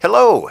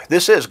Hello,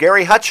 this is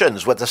Gary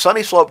Hutchins with the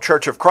Sunny Slope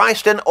Church of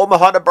Christ in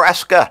Omaha,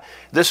 Nebraska.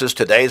 This is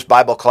today's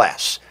Bible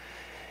class.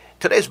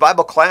 Today's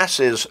Bible class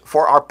is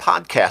for our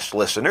podcast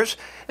listeners,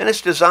 and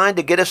it's designed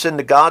to get us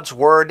into God's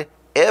Word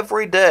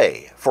every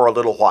day for a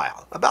little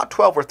while, about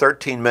 12 or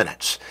 13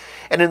 minutes.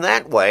 And in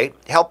that way,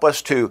 help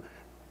us to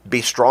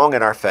be strong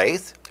in our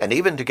faith and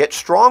even to get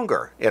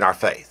stronger in our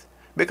faith,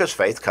 because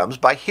faith comes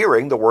by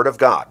hearing the Word of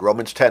God,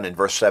 Romans 10 and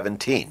verse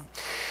 17.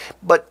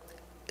 But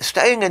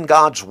staying in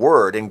God's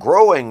Word and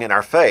growing in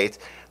our faith,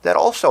 that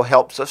also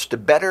helps us to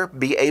better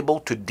be able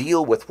to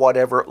deal with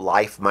whatever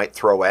life might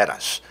throw at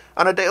us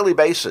on a daily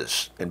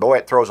basis. And boy,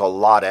 it throws a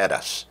lot at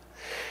us.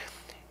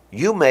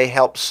 You may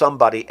help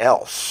somebody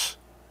else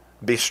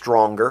be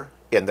stronger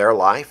in their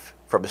life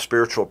from a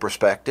spiritual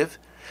perspective.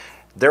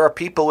 There are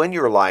people in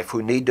your life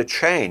who need to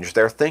change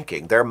their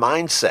thinking, their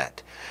mindset,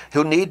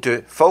 who need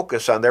to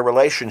focus on their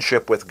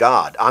relationship with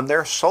God, on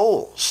their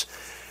souls.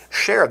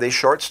 Share these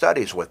short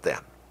studies with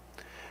them.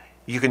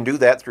 You can do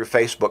that through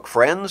Facebook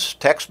friends,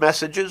 text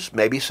messages,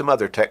 maybe some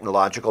other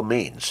technological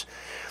means.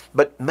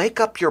 But make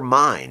up your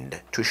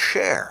mind to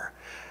share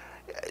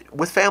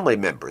with family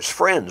members,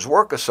 friends,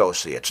 work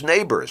associates,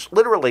 neighbors,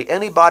 literally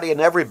anybody and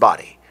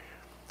everybody.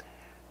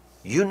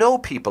 You know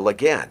people,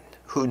 again,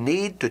 who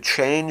need to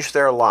change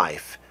their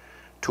life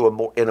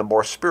in a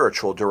more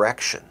spiritual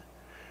direction.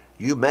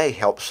 You may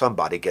help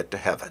somebody get to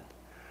heaven.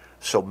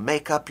 So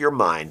make up your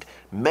mind,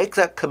 make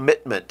that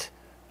commitment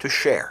to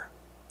share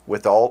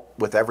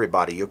with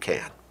everybody you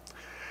can.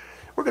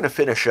 We're going to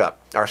finish up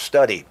our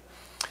study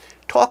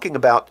talking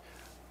about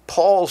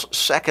Paul's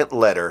second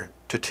letter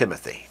to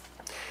Timothy.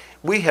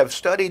 We have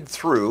studied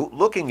through,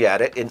 looking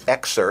at it in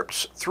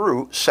excerpts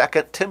through 2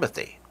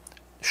 Timothy.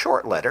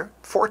 Short letter,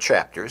 4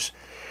 chapters.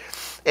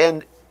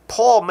 And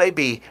Paul may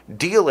be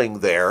dealing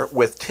there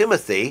with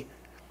Timothy,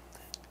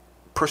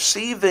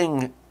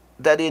 perceiving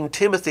that in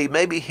Timothy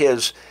maybe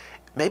his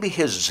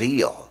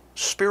zeal,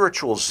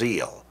 spiritual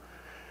zeal,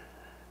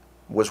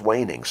 was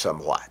waning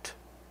somewhat.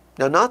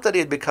 Now, not that he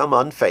had become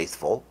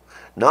unfaithful,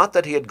 not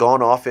that he had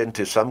gone off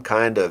into some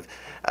kind of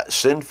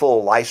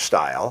sinful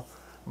lifestyle,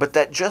 but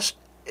that just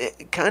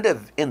kind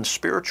of in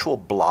spiritual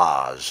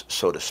blahs,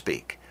 so to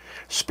speak,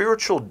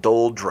 spiritual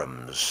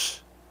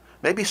doldrums,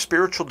 maybe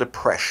spiritual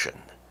depression.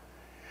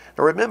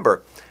 Now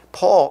remember,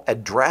 Paul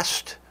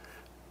addressed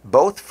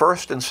both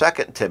 1st and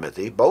 2nd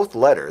Timothy, both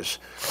letters,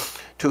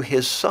 to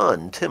his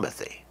son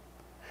Timothy.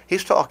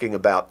 He's talking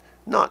about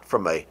not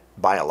from a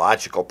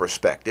biological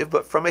perspective,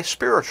 but from a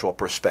spiritual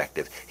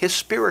perspective, his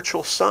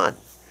spiritual son.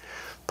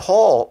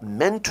 Paul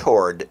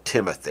mentored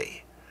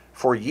Timothy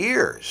for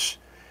years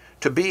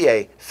to be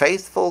a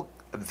faithful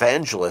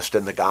evangelist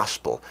in the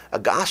gospel, a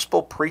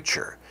gospel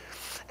preacher,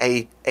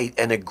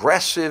 an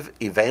aggressive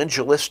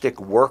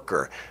evangelistic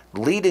worker,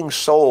 leading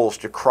souls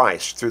to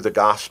Christ through the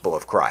gospel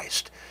of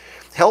Christ,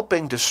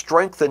 helping to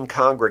strengthen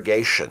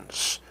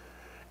congregations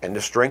and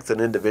to strengthen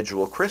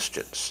individual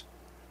Christians.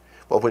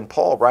 Well, when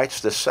Paul writes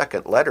this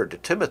second letter to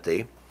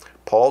Timothy,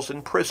 Paul's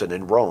in prison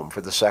in Rome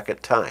for the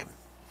second time.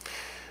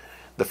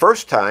 The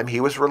first time he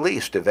was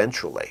released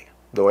eventually,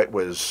 though it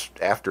was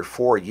after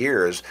 4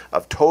 years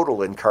of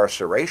total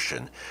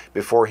incarceration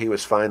before he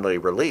was finally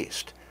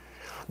released.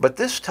 But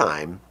this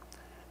time,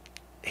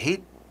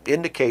 he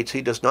indicates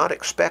he does not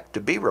expect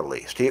to be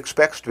released. He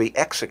expects to be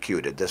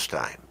executed this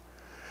time.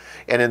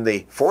 And in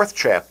the 4th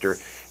chapter,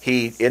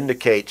 he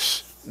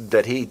indicates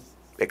that he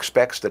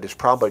expects that it's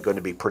probably going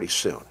to be pretty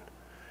soon.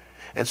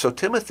 And so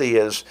Timothy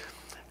is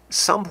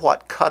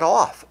somewhat cut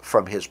off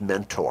from his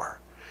mentor,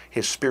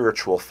 his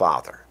spiritual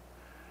father.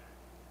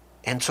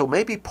 And so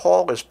maybe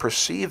Paul is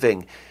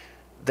perceiving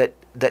that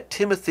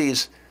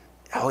Timothy's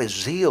his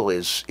zeal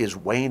is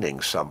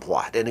waning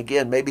somewhat. And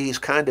again, maybe he's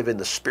kind of in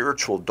the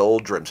spiritual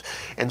doldrums.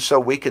 And so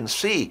we can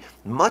see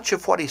much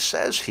of what he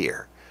says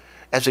here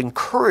as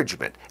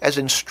encouragement, as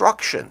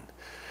instruction,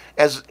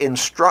 as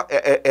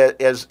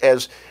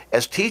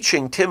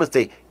teaching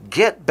Timothy,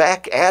 get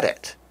back at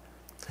it.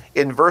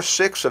 In verse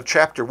 6 of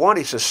chapter 1,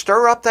 he says,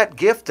 stir up that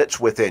gift that's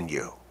within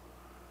you.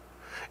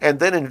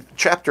 And then in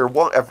chapter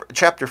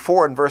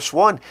 4 and verse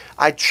 1,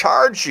 I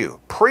charge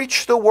you,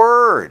 preach the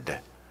word.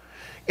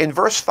 In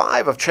verse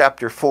 5 of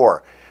chapter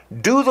 4,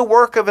 do the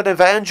work of an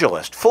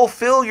evangelist,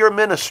 fulfill your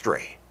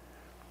ministry.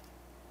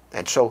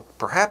 And so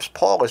perhaps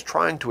Paul is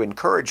trying to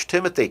encourage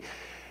Timothy,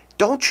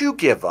 don't you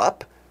give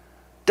up.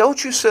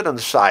 Don't you sit on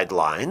the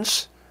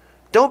sidelines.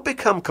 Don't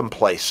become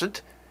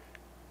complacent.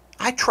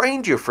 I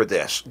trained you for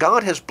this.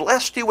 God has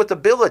blessed you with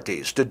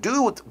abilities to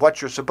do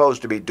what you're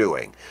supposed to be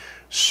doing.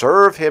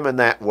 Serve him in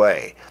that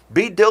way.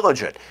 Be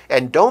diligent.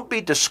 And don't be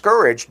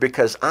discouraged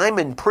because I'm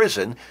in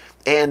prison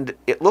and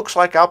it looks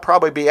like I'll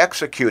probably be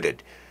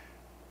executed.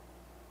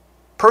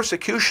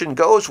 Persecution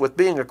goes with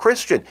being a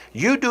Christian.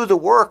 You do the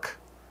work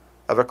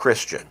of a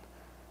Christian.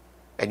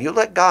 And you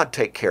let God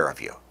take care of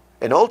you.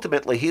 And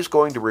ultimately, he's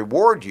going to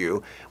reward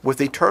you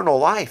with eternal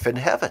life in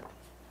heaven.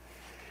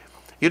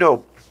 You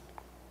know,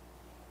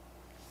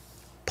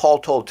 Paul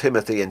told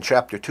Timothy in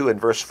chapter 2 and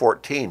verse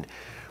 14,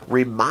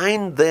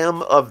 remind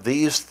them of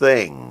these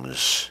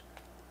things.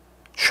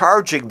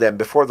 charging them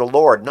before the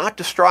Lord not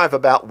to strive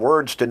about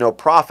words to no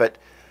profit,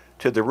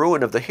 to the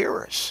ruin of the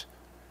hearers.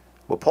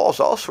 Well, Paul's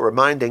also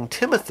reminding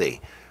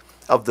Timothy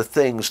of the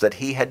things that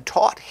he had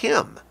taught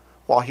him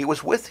while he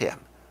was with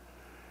him.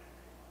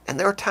 And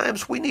there are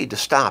times we need to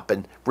stop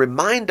and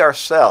remind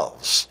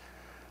ourselves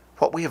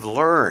what we have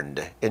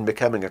learned in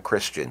becoming a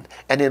Christian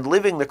and in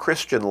living the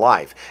Christian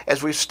life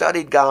as we've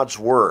studied God's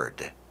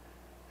Word.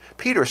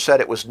 Peter said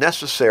it was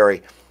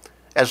necessary,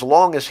 as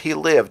long as he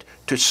lived,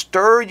 to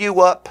stir you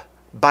up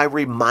by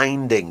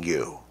reminding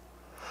you.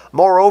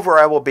 Moreover,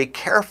 I will be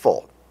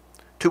careful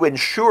to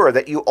ensure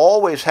that you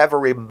always have a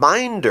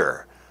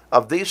reminder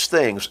of these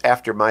things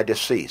after my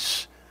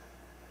decease.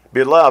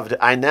 Beloved,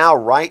 I now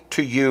write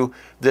to you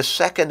this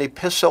second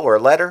epistle or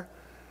letter,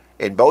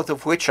 in both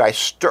of which I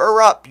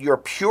stir up your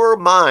pure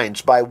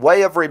minds by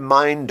way of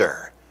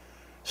reminder.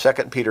 2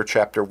 Peter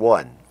chapter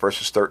 1,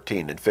 verses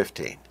 13 and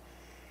 15.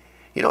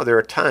 You know, there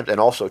are times, and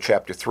also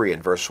chapter 3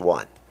 and verse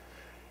 1.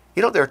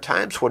 You know, there are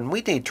times when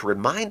we need to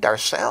remind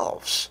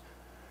ourselves.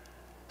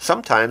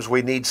 Sometimes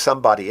we need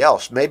somebody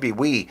else. Maybe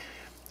we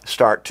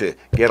start to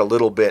get a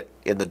little bit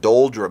in the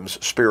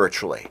doldrums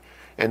spiritually,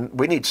 and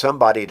we need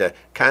somebody to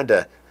kind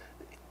of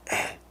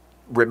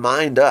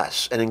remind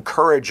us and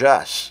encourage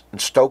us and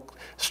stoke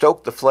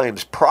the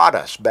flames, prod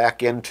us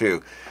back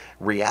into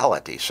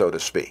reality, so to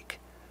speak.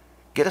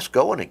 Get us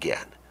going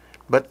again.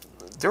 But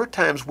there are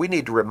times we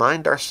need to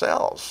remind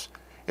ourselves.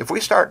 If we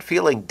start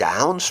feeling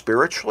down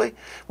spiritually,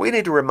 we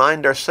need to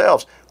remind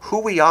ourselves who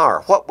we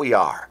are, what we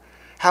are,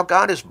 how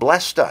God has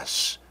blessed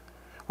us.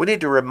 We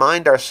need to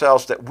remind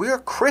ourselves that we're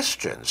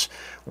Christians.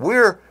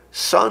 We're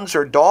sons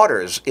or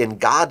daughters in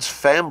God's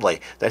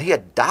family, that He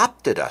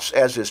adopted us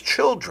as His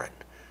children,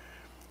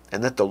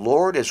 and that the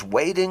Lord is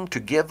waiting to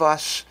give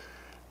us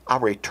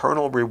our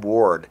eternal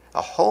reward,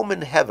 a home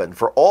in heaven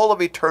for all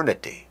of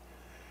eternity.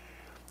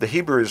 The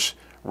Hebrews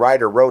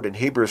writer wrote in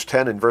Hebrews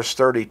 10 and verse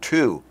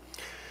 32,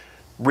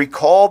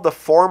 recall the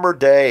former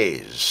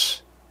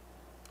days.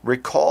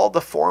 Recall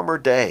the former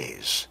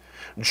days.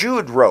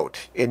 Jude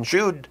wrote in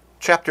Jude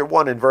chapter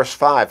 1 and verse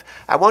 5,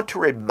 I want to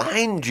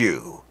remind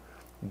you,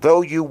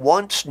 though you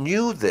once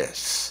knew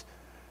this.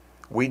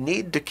 We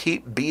need to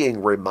keep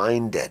being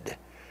reminded.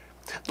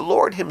 The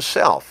Lord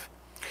Himself,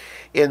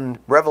 in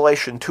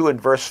Revelation 2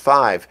 and verse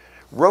 5,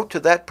 wrote to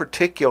that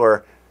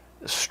particular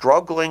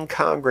struggling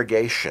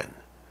congregation,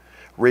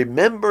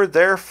 remember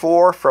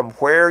therefore from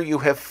where you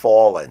have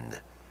fallen.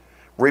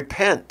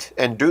 Repent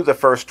and do the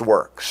first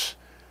works.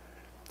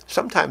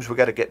 Sometimes we've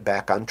got to get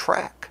back on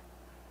track.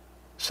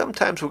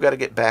 Sometimes we've got to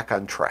get back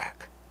on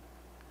track.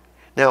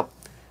 Now,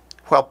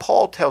 while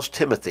Paul tells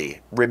Timothy,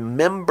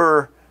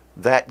 remember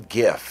that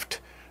gift,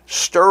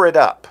 stir it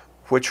up,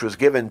 which was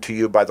given to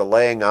you by the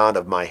laying on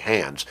of my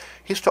hands.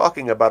 He's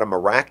talking about a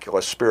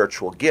miraculous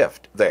spiritual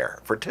gift there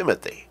for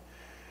Timothy.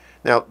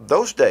 Now,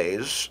 those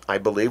days, I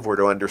believe we're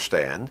to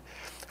understand,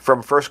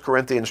 from 1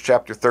 Corinthians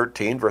chapter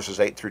 13, verses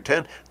 8 through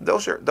 10,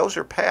 those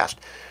are past.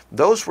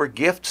 Those were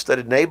gifts that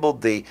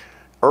enabled the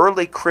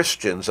early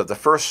Christians of the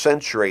first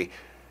century,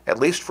 at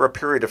least for a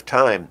period of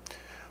time,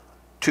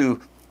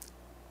 to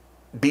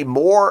be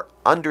more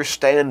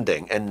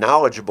understanding and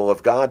knowledgeable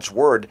of God's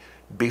Word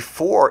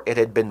before it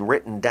had been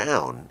written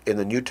down in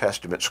the New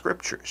Testament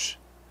Scriptures.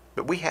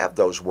 But we have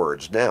those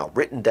words now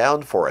written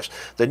down for us.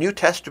 The New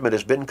Testament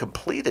has been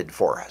completed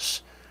for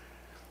us.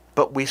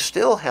 But we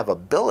still have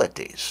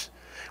abilities.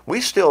 We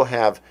still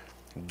have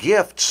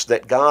gifts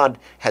that God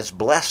has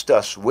blessed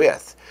us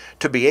with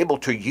to be able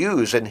to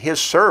use in His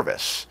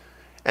service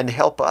and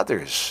help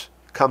others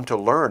come to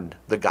learn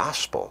the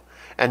gospel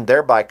and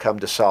thereby come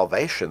to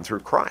salvation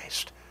through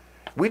Christ.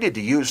 We need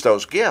to use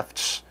those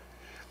gifts.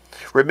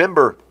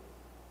 Remember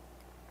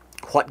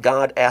what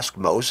God asked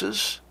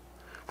Moses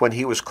when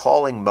He was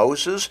calling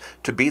Moses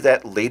to be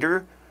that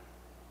leader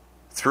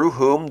through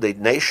whom the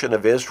nation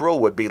of Israel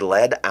would be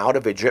led out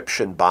of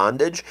Egyptian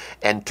bondage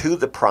and to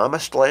the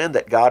promised land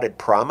that God had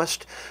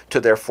promised to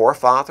their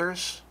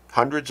forefathers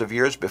hundreds of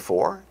years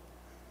before?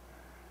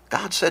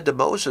 God said to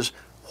Moses,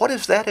 what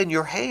is that in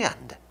your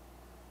hand?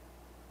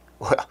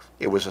 Well,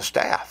 it was a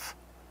staff.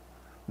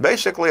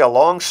 Basically a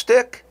long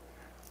stick.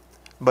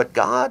 But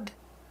God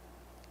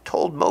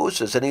told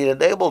Moses, and He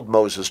enabled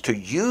Moses to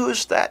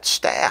use that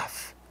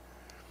staff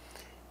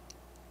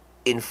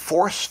in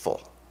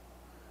forceful,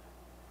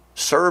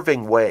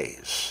 serving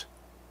ways.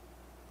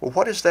 Well,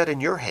 what is that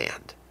in your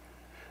hand?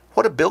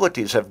 What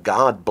abilities has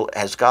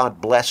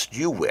God blessed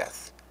you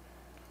with?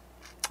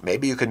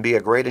 Maybe you can be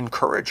a great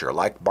encourager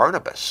like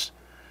Barnabas.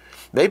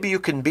 Maybe you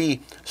can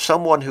be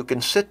someone who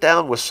can sit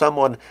down with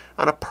someone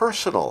on a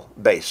personal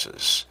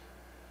basis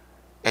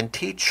and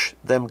teach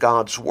them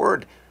God's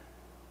Word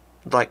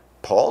like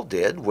Paul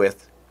did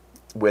with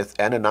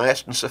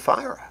Ananias and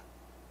Sapphira.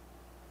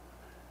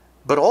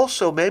 But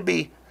also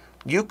maybe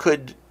you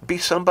could be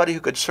somebody who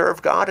could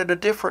serve God in a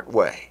different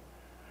way,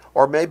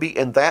 or maybe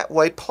in that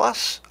way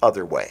plus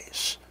other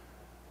ways.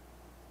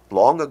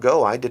 Long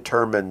ago I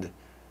determined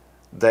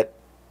that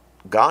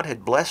God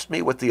had blessed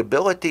me with the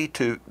ability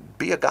to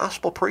be a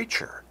gospel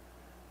preacher,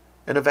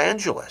 an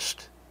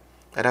evangelist,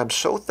 And I'm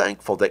so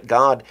thankful that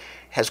God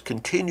has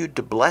continued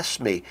to bless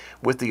me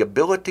with the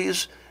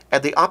abilities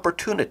and the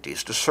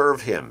opportunities to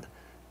serve Him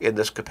in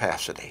this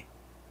capacity.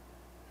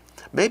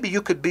 Maybe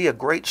you could be a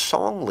great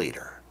song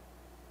leader,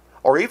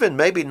 or even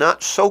maybe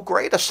not so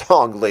great a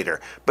song leader,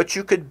 but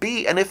you could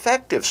be an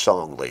effective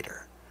song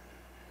leader.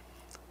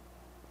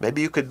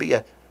 Maybe you could be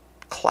a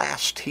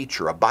class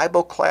teacher, a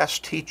Bible class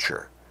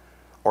teacher,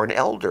 or an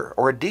elder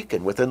or a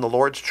deacon within the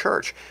Lord's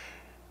church.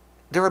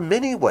 There are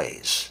many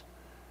ways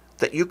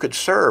that you could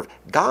serve.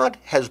 God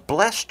has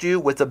blessed you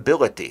with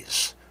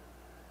abilities.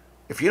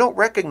 If you don't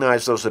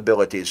recognize those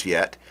abilities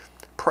yet,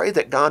 pray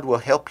that God will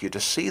help you to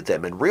see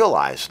them and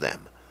realize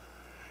them,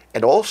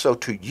 and also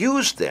to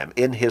use them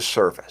in His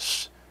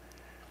service.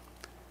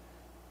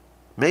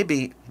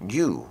 Maybe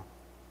you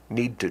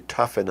need to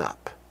toughen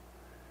up.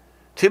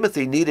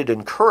 Timothy needed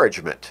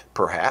encouragement,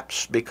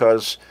 perhaps,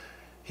 because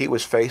he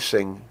was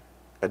facing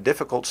a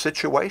difficult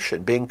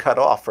situation, being cut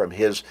off from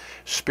his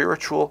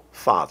spiritual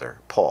father,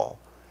 Paul.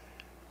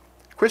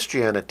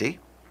 Christianity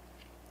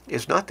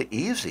is not the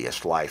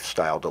easiest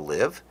lifestyle to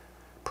live,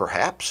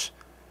 perhaps,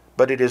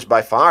 but it is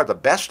by far the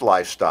best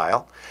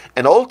lifestyle,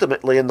 and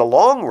ultimately, in the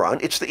long run,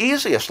 it's the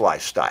easiest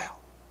lifestyle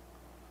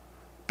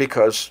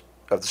because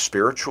of the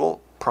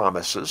spiritual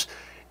promises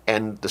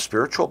and the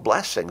spiritual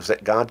blessings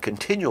that God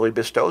continually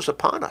bestows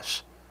upon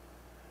us.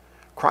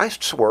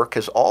 Christ's work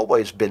has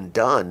always been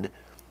done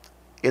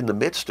in the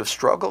midst of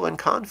struggle and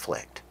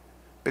conflict,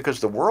 because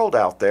the world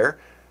out there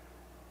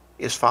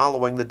is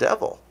following the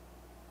devil,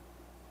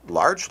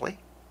 largely,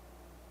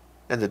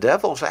 and the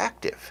devil's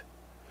active.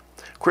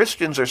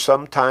 Christians are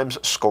sometimes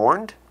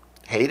scorned,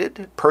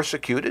 hated,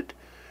 persecuted,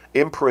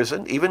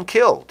 imprisoned, even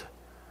killed.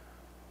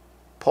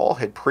 Paul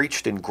had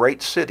preached in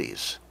great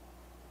cities,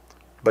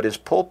 but his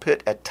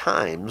pulpit at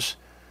times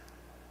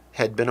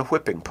had been a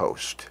whipping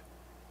post,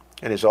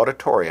 and his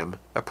auditorium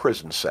a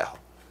prison cell.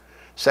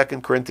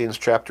 2 Corinthians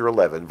chapter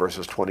 11,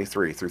 verses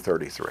 23 through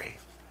 33.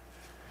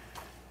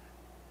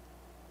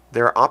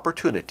 There are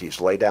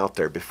opportunities laid out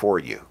there before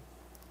you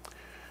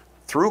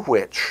through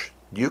which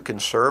you can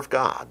serve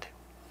God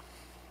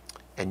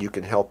and you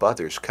can help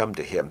others come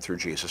to Him through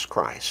Jesus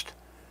Christ.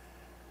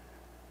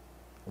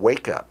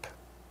 Wake up.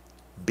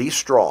 Be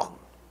strong.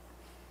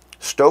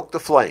 Stoke the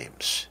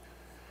flames.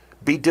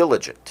 Be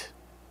diligent.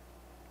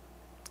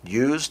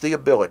 Use the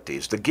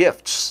abilities, the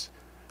gifts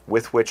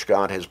with which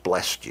God has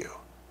blessed you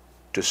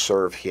to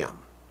serve Him,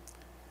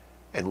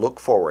 and look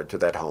forward to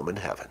that home in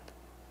heaven.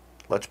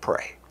 Let's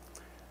pray.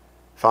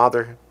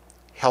 Father,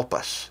 help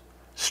us,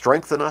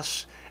 strengthen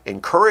us,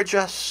 encourage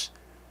us,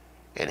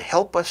 and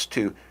help us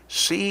to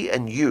see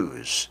and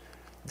use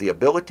the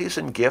abilities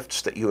and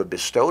gifts that you have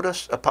bestowed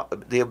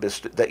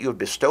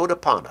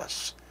upon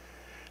us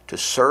to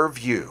serve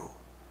you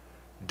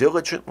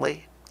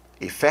diligently,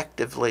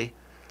 effectively,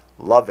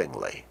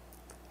 lovingly,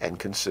 and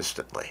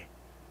consistently.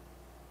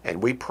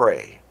 And we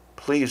pray,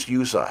 please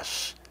use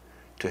us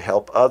to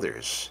help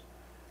others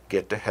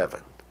get to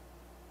heaven.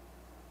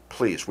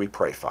 Please, we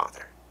pray,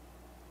 Father.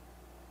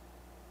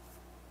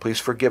 Please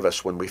forgive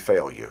us when we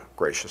fail you,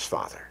 gracious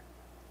Father.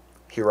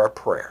 Hear our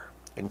prayer.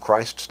 In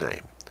Christ's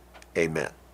name, amen.